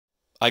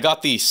I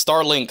got the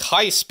Starlink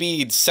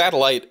high-speed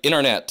satellite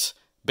internet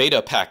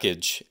beta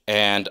package,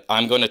 and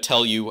I'm going to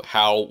tell you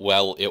how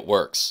well it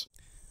works.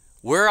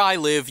 Where I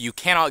live, you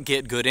cannot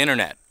get good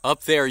internet.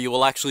 Up there, you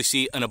will actually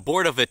see an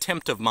abortive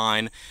attempt of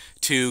mine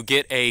to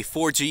get a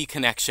 4G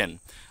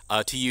connection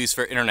to use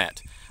for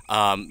internet.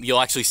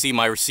 You'll actually see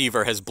my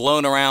receiver has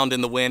blown around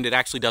in the wind. It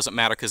actually doesn't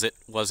matter because it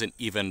wasn't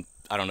even,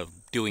 I don't know,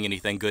 doing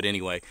anything good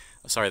anyway.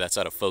 Sorry, that's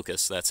out of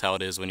focus. That's how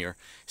it is when you're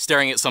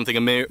staring at something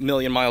a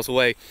million miles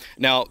away.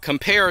 Now,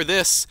 compare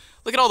this.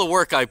 Look at all the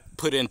work I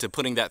put into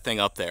putting that thing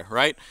up there,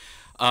 right?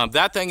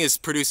 That thing is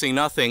producing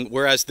nothing,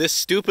 whereas this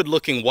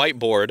stupid-looking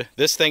whiteboard,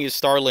 this thing is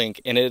Starlink,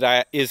 and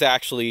it is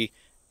actually,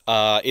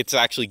 it's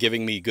actually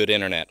giving me good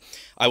internet.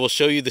 I will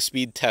show you the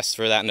speed tests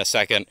for that in a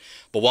second,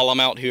 but while I'm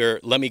out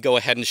here, let me go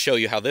ahead and show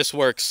you how this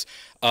works.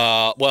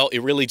 Well,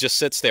 it really just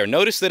sits there.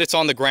 Notice that it's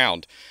on the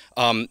ground.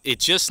 It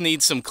just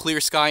needs some clear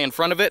sky in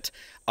front of it.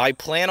 I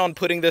plan on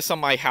putting this on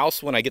my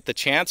house when I get the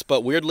chance,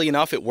 but weirdly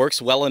enough, it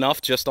works well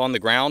enough just on the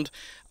ground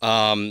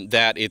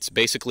that it's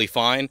basically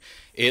fine.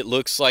 It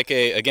looks like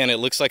again, it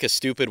looks like a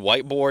stupid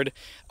whiteboard,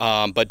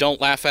 but don't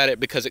laugh at it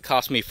because it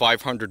cost me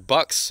 500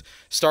 bucks.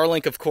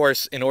 Starlink, of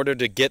course, in order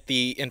to get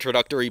the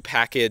introductory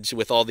package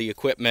with all the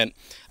equipment,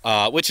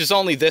 which is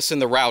only this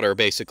and the router,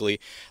 basically,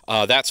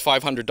 that's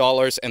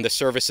 $500, and the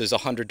service is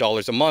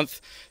 $100 a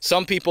month.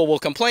 Some people will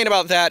complain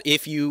about that.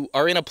 If you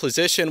are in a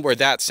position where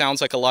that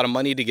sounds like a lot of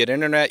money to get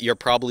internet, you're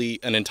probably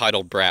an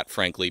entitled brat,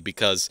 frankly,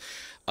 because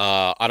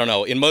I don't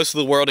know, in most of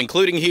the world,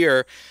 including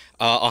here,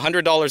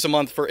 $100 a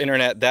month for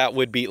internet, that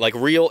would be like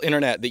real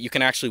internet that you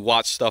can actually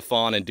watch stuff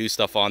on and do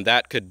stuff on.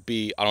 That could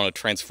be, I don't know,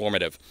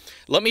 transformative.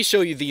 Let me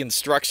show you the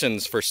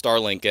instructions for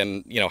Starlink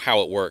and, you know,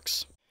 how it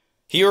works.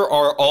 Here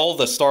are all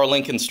the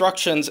Starlink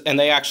instructions, and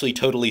they actually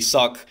totally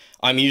suck.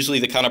 I'm usually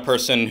the kind of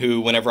person who,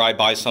 whenever I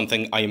buy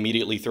something, I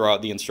immediately throw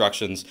out the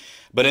instructions.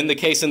 But in the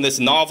case in this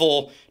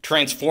novel,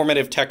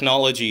 transformative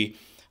technology,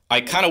 I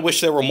kind of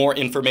wish there were more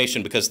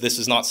information because this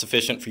is not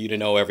sufficient for you to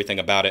know everything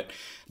about it.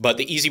 But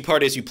the easy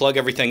part is you plug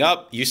everything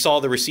up. You saw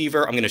the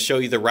receiver. I'm going to show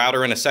you the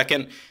router in a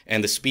second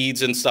and the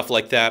speeds and stuff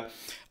like that.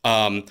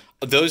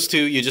 Those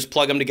two, you just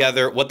plug them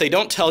together. What they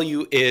don't tell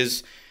you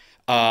is,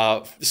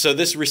 so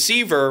this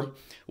receiver,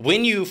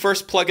 when you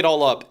first plug it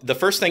all up, the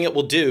first thing it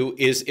will do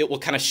is it will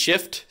kind of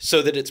shift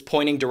so that it's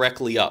pointing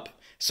directly up,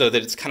 so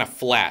that it's kind of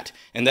flat.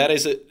 And that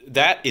is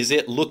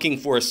it looking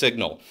for a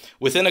signal.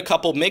 Within a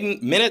couple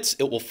minutes,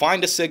 it will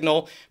find a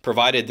signal,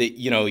 provided that,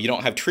 you know, you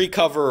don't have tree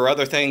cover or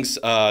other things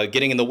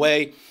getting in the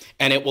way,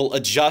 and it will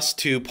adjust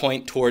to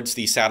point towards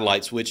the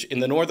satellites, which in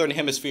the northern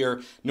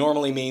hemisphere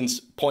normally means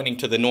pointing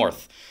to the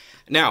north.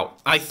 Now,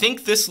 I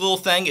think this little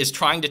thing is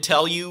trying to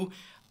tell you,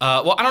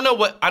 well, I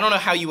don't know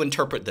how you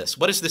interpret this.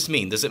 What does this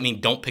mean? Does it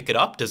mean don't pick it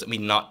up? Does it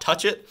mean not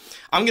touch it?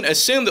 I'm going to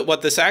assume that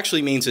what this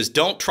actually means is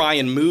don't try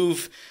and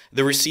move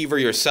the receiver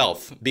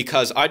yourself,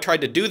 because I tried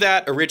to do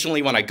that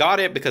originally when I got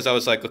it because I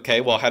was like, okay,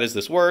 well, how does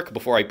this work?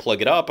 Before I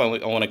plug it up, I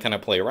want to kind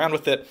of play around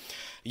with it.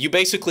 You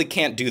basically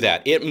can't do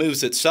that. It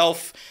moves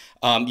itself.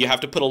 You have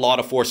to put a lot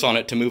of force on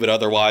it to move it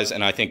otherwise,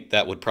 and I think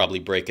that would probably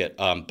break it.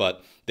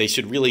 But they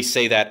should really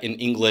say that in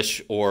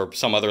English or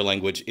some other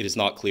language. It is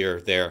not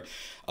clear there.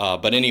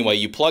 But anyway,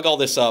 you plug all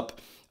this up,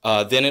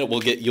 then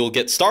you'll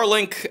get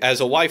Starlink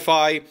as a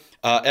Wi-Fi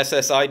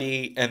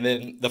SSID, and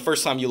then the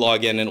first time you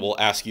log in, it will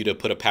ask you to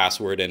put a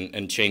password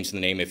and change the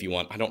name if you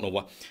want. I don't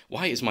know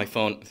why is my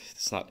phone,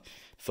 it's not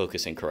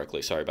focusing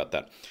correctly. Sorry about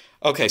that.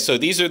 Okay, so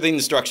these are the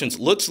instructions.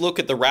 Let's look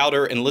at the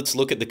router and let's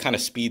look at the kind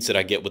of speeds that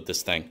I get with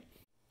this thing.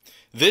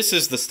 This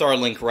is the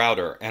Starlink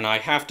router, and I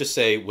have to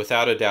say,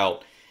 without a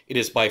doubt, it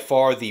is by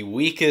far the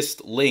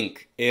weakest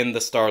link in the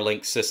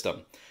Starlink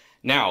system.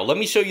 Now, let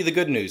me show you the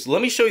good news.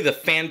 Let me show you the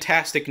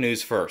fantastic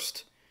news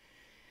first.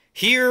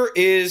 Here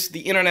is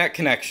the internet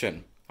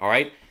connection, all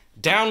right?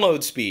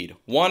 Download speed,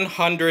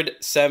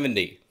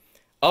 170.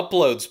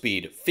 Upload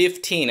speed,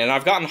 15. And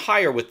I've gotten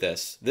higher with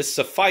this. This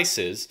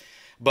suffices,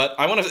 but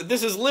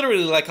this is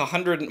literally like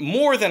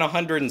more than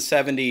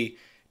 170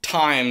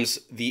 times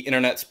the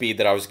internet speed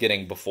that I was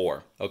getting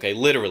before, okay?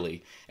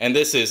 Literally. And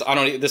this is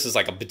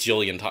like a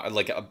bajillion times.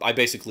 Like, I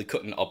basically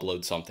couldn't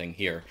upload something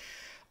here.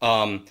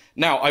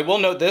 Now, I will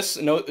note this.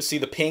 See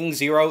the ping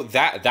 0?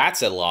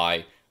 That's a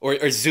lie. Or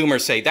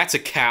Zoomers say that's a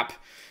cap.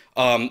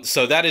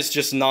 So that is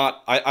just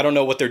not, I don't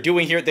know what they're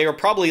doing here. They are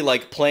probably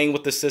like playing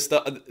with the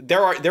system.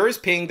 There is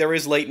ping, there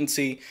is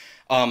latency.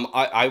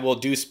 I will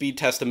do speed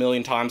test a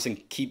million times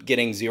and keep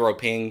getting 0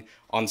 ping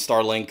on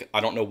Starlink.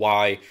 I don't know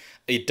why.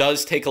 It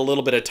does take a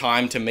little bit of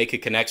time to make a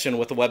connection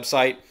with the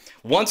website.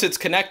 Once it's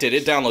connected,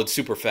 it downloads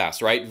super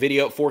fast, right?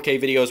 Video,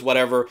 4K videos,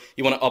 whatever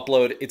you want to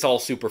upload, it's all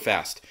super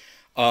fast.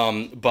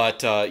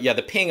 Yeah,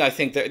 the ping, I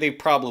think they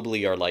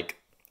probably are like,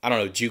 I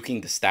don't know,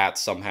 juking the stats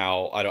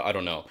somehow. I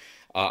don't know.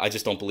 I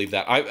just don't believe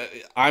that.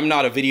 I'm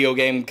not a video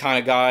game kind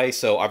of guy,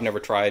 so I've never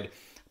tried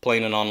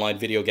playing an online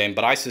video game,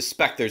 but I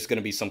suspect there's going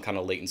to be some kind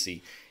of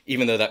latency,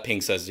 even though that ping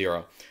says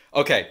 0.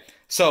 Okay,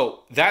 So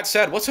that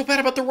said, what's so bad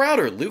about the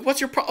router, Luke?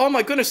 What's your oh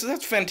my goodness,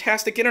 that's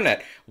fantastic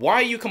internet. Why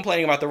are you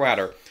complaining about the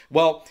router?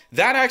 Well,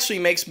 that actually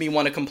makes me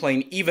want to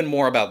complain even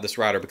more about this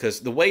router,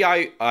 because the way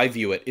I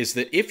view it is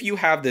that if you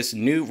have this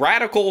new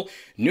radical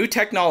new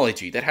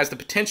technology that has the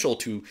potential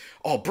to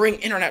bring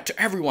internet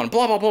to everyone,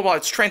 blah blah blah blah,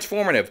 it's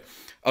transformative.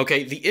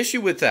 Okay, the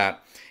issue with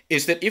that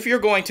is that if you're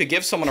going to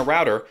give someone a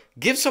router,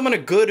 give someone a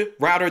good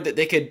router that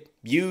they could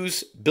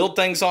use, build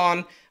things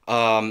on,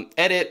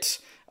 edit,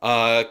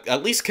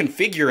 at least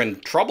configure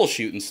and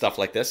troubleshoot and stuff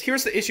like this.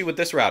 Here's the issue with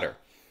this router.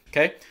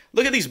 Okay,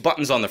 look at these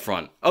buttons on the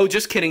front. Oh,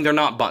 just kidding, they're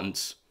not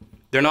buttons.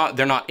 They're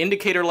not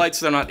indicator lights,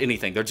 they're not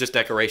anything. They're just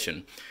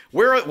decoration.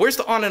 Where's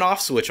the on and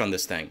off switch on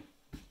this thing?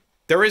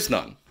 There is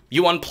none.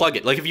 You unplug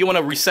it. Like if you want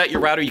to reset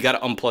your router, you got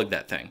to unplug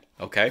that thing.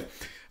 Okay.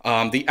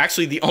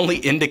 Actually the only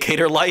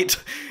indicator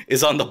light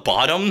is on the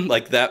bottom,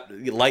 like that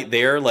light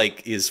there,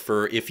 like is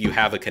for if you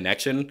have a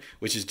connection,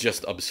 which is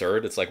just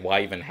absurd. It's like,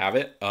 why even have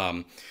it?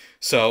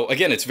 So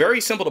again, it's very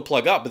simple to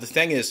plug up, but the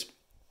thing is,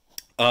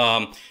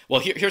 well,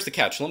 here's the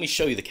catch. Let me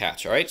show you the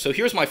catch. All right. So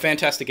here's my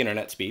fantastic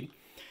internet speed,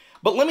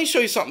 but let me show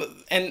you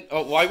something. And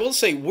I will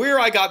say where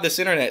I got this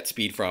internet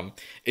speed from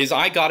is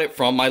I got it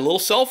from my little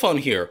cell phone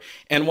here.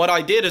 And what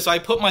I did is I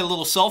put my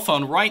little cell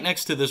phone right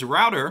next to this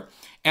router,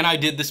 and I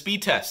did the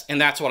speed test,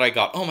 and that's what I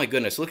got. Oh my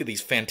goodness, look at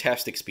these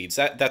fantastic speeds.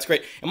 That's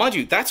great. And mind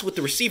you, that's with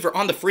the receiver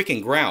on the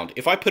freaking ground.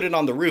 If I put it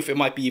on the roof, it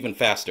might be even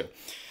faster.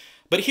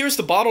 But here's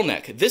the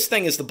bottleneck. This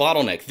thing is the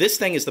bottleneck. This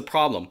thing is the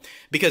problem.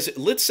 Because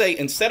let's say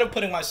instead of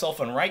putting my cell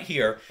phone right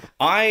here,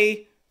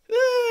 I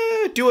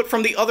do it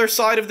from the other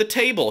side of the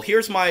table.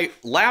 Here's my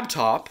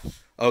laptop,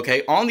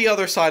 okay, on the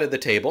other side of the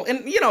table.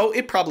 And, you know,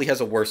 it probably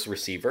has a worse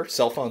receiver.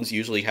 Cell phones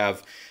usually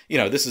have, you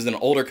know, this is an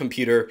older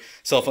computer.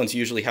 Cell phones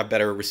usually have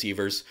better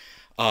receivers.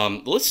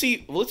 Let's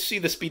see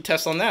the speed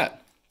test on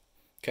that.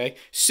 Okay,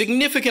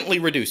 significantly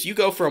reduced. You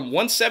go from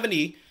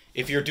 170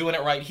 if you're doing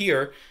it right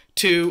here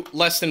to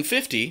less than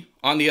 50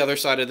 on the other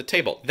side of the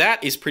table.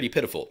 That is pretty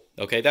pitiful.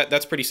 Okay,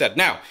 that's pretty sad.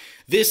 Now,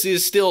 this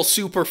is still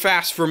super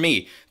fast for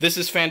me. This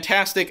is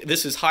fantastic.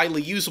 This is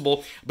highly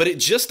usable, but it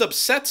just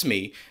upsets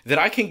me that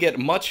I can get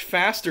much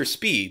faster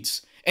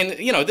speeds. And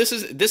you know, this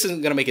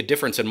isn't going to make a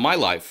difference in my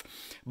life.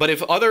 But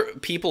if other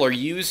people are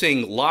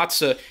using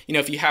lots of, you know,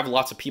 if you have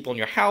lots of people in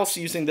your house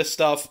using this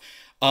stuff,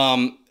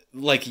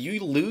 like you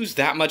lose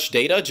that much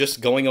data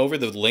just going over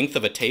the length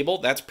of a table,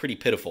 that's pretty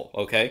pitiful,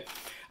 okay?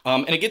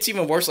 And it gets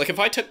even worse. Like if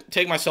I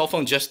take my cell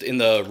phone just in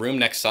the room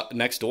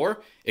next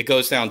door, it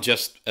goes down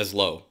just as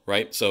low,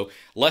 right? So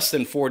less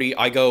than 40,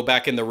 I go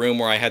back in the room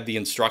where I had the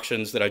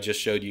instructions that I just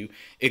showed you,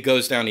 it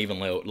goes down even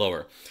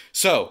lower.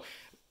 So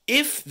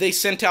if they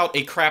sent out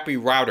a crappy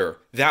router,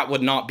 that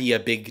would not be a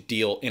big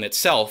deal in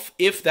itself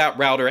if that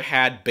router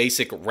had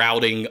basic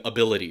routing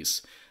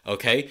abilities,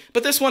 okay?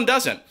 But this one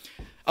doesn't.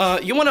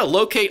 You want to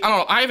locate, I don't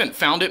know, I haven't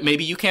found it,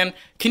 maybe you can.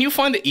 Can you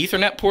find the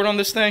Ethernet port on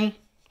this thing?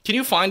 Can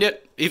you find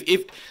it?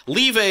 If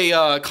leave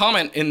a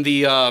comment in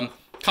the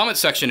comment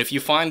section if you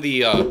find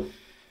the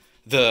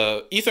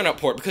Ethernet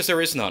port, because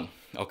there is none.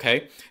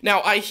 Okay.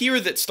 Now I hear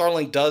that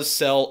Starlink does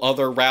sell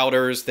other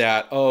routers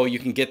that, oh, you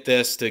can get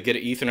this to get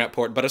an Ethernet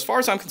port, but as far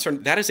as I'm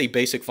concerned, that is a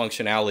basic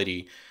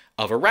functionality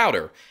of a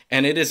router,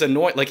 and it is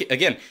annoying. Like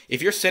again,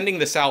 if you're sending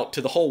this out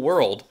to the whole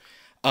world,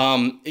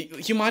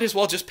 you might as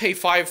well just pay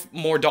 $5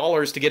 more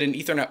to get an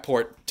Ethernet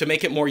port to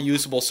make it more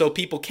usable, so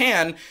people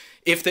can.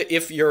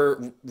 If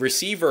your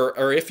receiver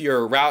or if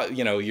your route,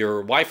 you know,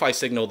 your Wi-Fi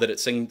signal that it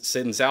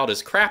sends out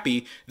is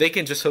crappy, they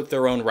can just hook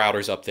their own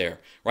routers up there,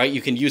 right? You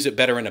can use it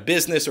better in a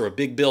business or a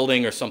big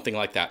building or something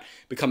like that.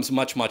 It becomes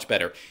much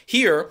better.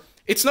 Here,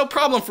 it's no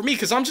problem for me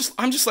because I'm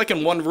just like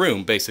in one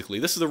room basically.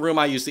 This is the room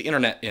I use the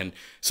internet in,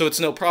 so it's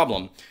no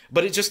problem.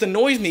 But it just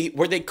annoys me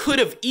where they could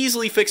have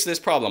easily fixed this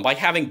problem by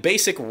having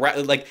basic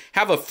like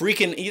have a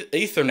freaking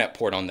Ethernet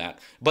port on that,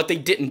 but they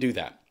didn't do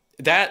that.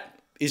 That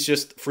is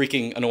just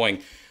freaking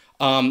annoying.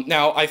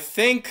 Now, I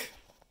think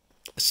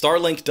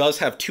Starlink does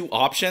have two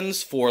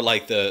options for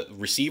like the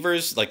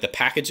receivers, like the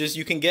packages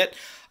you can get.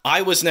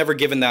 I was never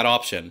given that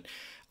option.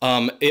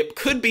 It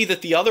could be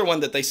that the other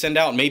one that they send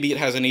out, maybe it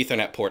has an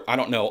Ethernet port. I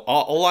don't know.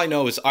 All I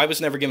know is I was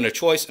never given a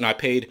choice, and I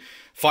paid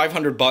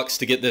 $500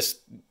 to get this,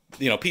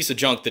 you know, piece of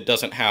junk that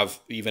doesn't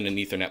have even an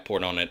Ethernet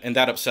port on it, and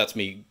that upsets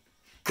me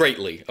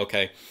greatly.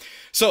 Okay,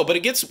 so but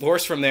it gets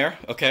worse from there.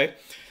 Okay,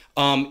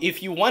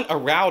 if you want a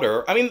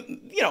router, I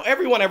mean, you know,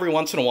 everyone every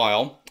once in a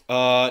while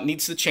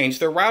needs to change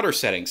their router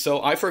settings.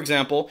 So I, for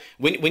example,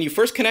 when you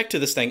first connect to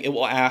this thing, it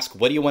will ask,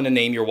 what do you want to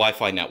name your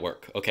Wi-Fi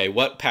network? Okay,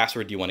 what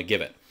password do you want to give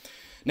it?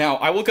 Now,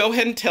 I will go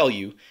ahead and tell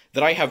you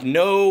that I have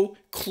no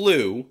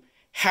clue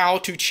how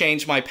to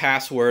change my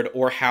password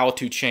or how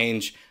to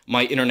change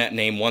my internet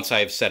name once I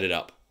have set it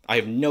up. I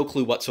have no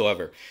clue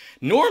whatsoever.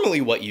 Normally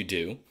what you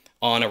do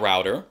on a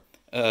router,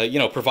 you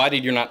know,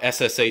 provided you're not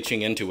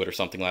SSHing into it or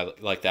something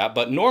like that,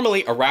 but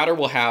normally a router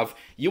will have,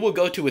 you will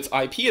go to its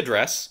IP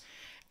address,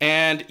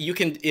 and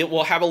it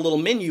will have a little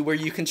menu where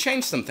you can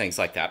change some things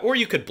like that. Or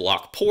you could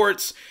block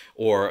ports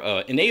or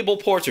enable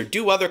ports or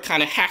do other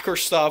kind of hacker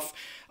stuff.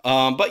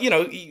 But, you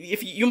know,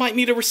 if you might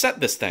need to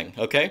reset this thing,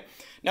 okay?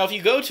 Now, if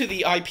you go to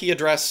the IP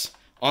address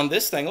on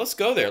this thing, let's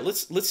go there.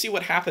 Let's see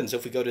what happens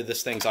if we go to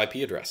this thing's IP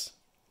address.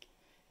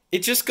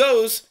 It just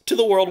goes to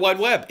the World Wide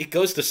Web. It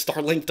goes to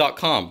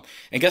Starlink.com.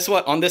 And guess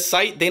what? On this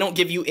site, they don't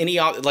give you any,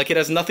 like, it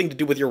has nothing to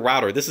do with your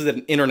router. This is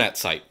an internet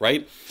site,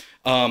 right?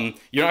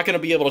 You're not going to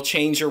be able to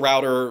change your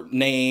router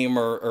name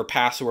or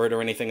password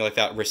or anything like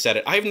that, reset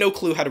it. I have no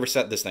clue how to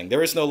reset this thing.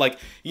 There is no, like,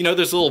 you know,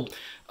 there's little,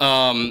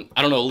 I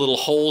don't know, little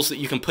holes that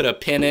you can put a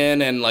pin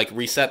in and, like,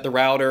 reset the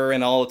router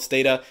and all its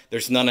data.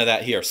 There's none of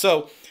that here.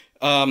 So,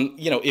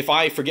 you know, if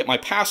I forget my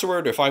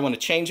password or if I want to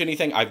change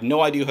anything, I have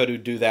no idea how to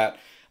do that.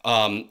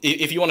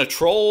 If you want to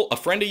troll a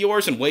friend of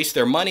yours and waste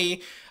their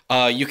money,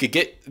 you could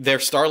get their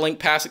Starlink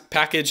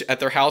package at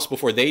their house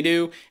before they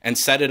do and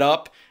set it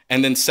up,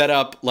 and then set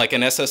up like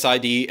an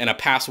SSID and a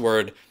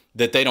password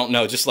that they don't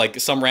know, just like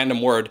some random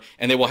word,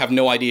 and they will have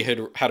no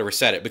idea how to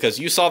reset it, because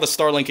you saw the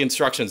Starlink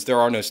instructions. There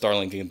are no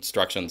Starlink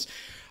instructions.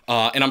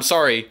 And I'm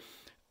sorry,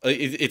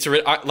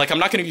 like, I'm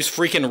not going to use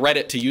freaking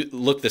Reddit to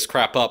look this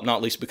crap up,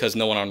 not least because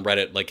no one on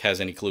Reddit, like, has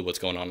any clue what's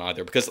going on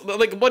either, because,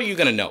 like, what are you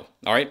going to know?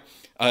 All right.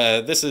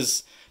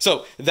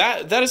 So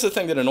that is the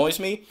thing that annoys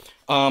me.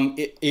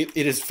 It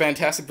is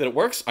fantastic that it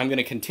works. I'm going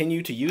to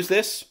continue to use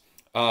this.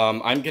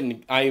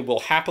 I will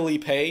happily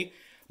pay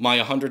my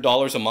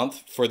 $100 a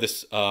month for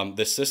this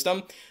this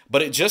system,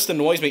 but it just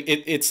annoys me.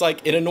 It's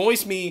like, it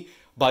annoys me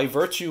by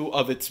virtue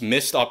of its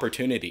missed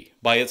opportunity,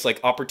 by its, like,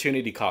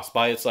 opportunity cost,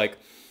 by its, like,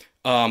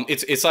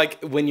 it's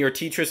like when your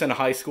teachers in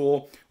high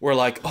school were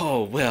like,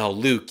 oh, well,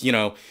 Luke, you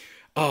know,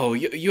 oh,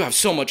 you have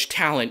so much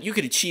talent. You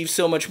could achieve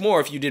so much more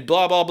if you did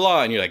blah, blah,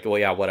 blah. And you're like, well,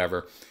 yeah,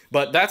 whatever.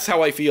 But that's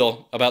how I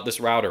feel about this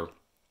router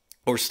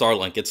or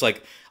Starlink. It's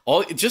like,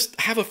 just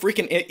have a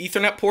freaking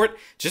Ethernet port.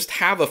 Just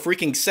have a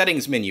freaking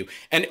settings menu.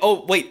 And,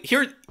 oh, wait,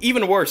 here,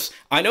 even worse.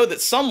 I know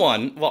that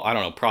someone, well, I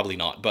don't know, probably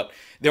not, but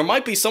there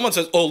might be someone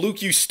says, oh,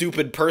 Luke, you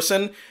stupid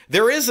person.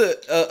 There is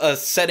a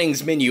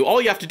settings menu.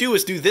 All you have to do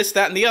is do this,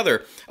 that, and the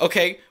other.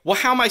 Okay, well,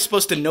 how am I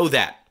supposed to know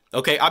that?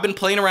 Okay, I've been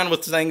playing around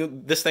with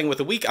this thing with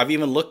a week. I've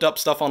even looked up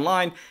stuff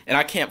online, and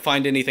I can't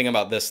find anything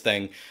about this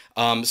thing.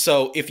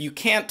 So if you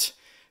can't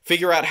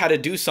figure out how to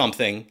do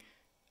something,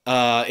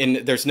 and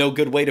there's no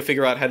good way to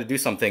figure out how to do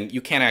something,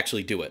 you can't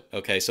actually do it.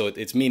 Okay, so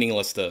it's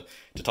meaningless to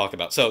talk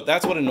about. So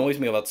that's what annoys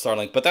me about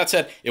Starlink. But that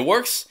said, it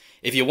works.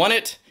 If you want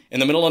it in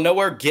the middle of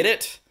nowhere, get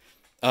it.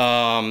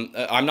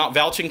 I'm not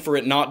vouching for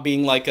it not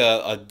being like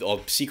a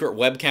secret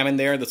webcam in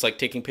there that's like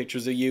taking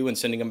pictures of you and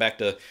sending them back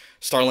to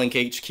Starlink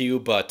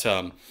HQ, but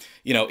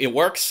you know, it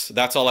works.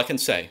 That's all I can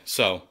say.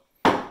 So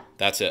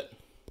that's it.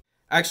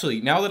 Actually,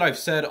 now that I've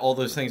said all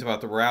those things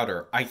about the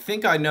router, I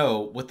think I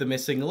know what the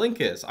missing link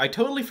is. I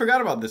totally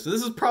forgot about this.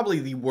 This is probably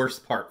the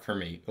worst part for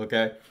me,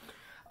 okay?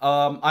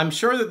 I'm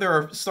sure that there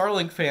are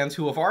Starlink fans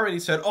who have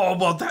already said, oh,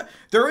 well,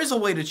 there is a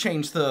way to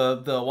change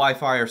the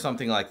Wi-Fi or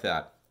something like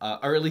that.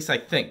 Or at least I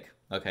think.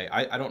 Okay,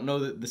 I don't know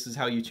that this is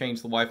how you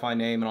change the Wi-Fi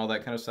name and all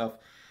that kind of stuff.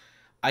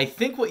 I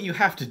think what you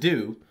have to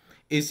do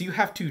is you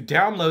have to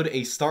download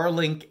a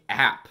Starlink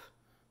app,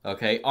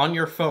 okay, on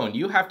your phone.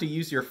 You have to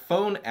use your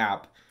phone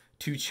app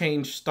to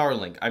change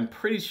Starlink. I'm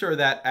pretty sure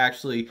that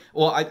actually,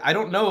 well, I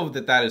don't know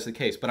that that is the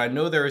case, but I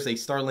know there is a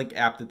Starlink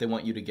app that they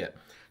want you to get.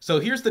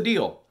 So here's the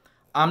deal.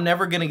 I'm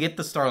never going to get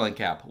the Starlink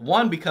app.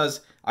 One,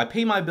 because I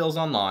pay my bills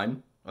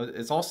online.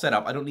 It's all set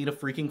up. I don't need a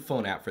freaking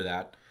phone app for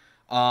that.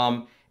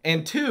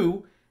 And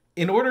two,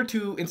 in order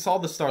to install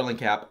the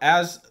Starlink app,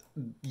 as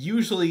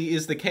usually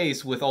is the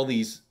case with all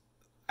these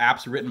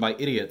apps written by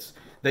idiots,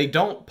 they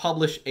don't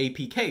publish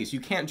APKs. You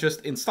can't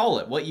just install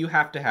it. What you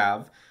have to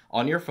have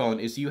on your phone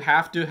is you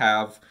have to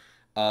have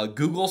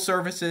Google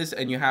services,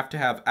 and you have to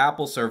have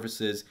Apple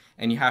services,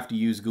 and you have to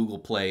use Google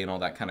Play and all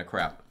that kind of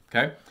crap,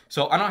 okay?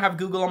 So I don't have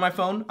Google on my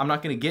phone. I'm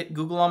not going to get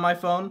Google on my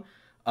phone.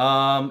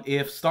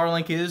 If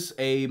Starlink is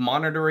a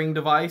monitoring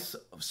device,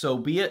 so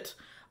be it.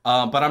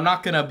 But I'm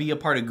not going to be a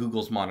part of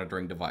Google's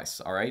monitoring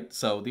device, all right?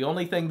 So the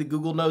only thing that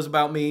Google knows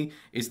about me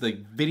is the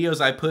videos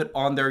I put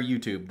on their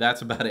YouTube.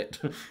 That's about it.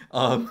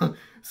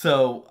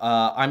 So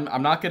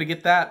I'm not going to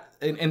get that.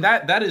 And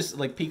that is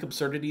like peak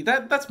absurdity.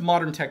 That's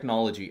modern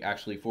technology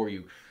actually for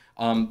you.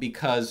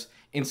 Because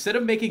instead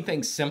of making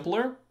things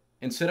simpler,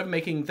 instead of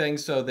making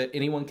things so that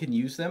anyone can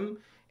use them,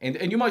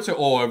 and you might say,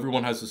 oh,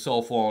 everyone has a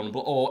cell phone,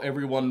 oh,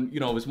 everyone, you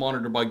know, is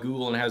monitored by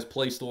Google and has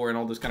Play Store and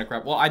all this kind of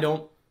crap. Well, I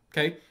don't.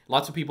 Okay,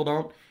 lots of people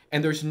don't.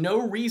 And there's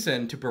no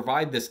reason to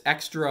provide this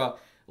extra,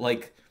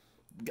 like,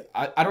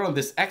 I don't know,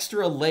 this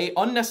extra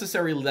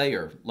unnecessary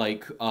layer,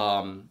 like,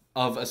 of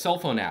a cell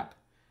phone app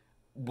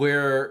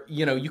where,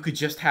 you know, you could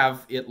just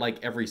have it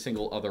like every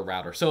single other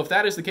router. So if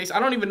that is the case, I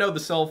don't even know the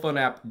cell phone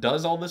app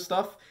does all this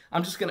stuff.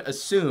 I'm just going to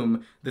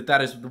assume that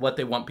that is what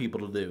they want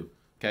people to do.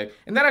 Okay,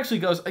 and that actually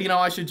goes, you know,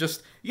 I should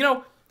just, you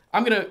know,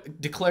 I'm going to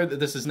declare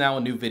that this is now a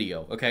new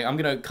video, okay? I'm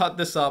going to cut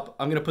this up.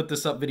 I'm going to put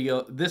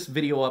this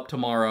video up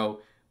tomorrow,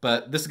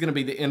 but this is going to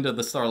be the end of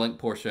the Starlink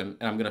portion,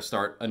 and I'm going to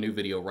start a new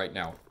video right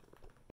now.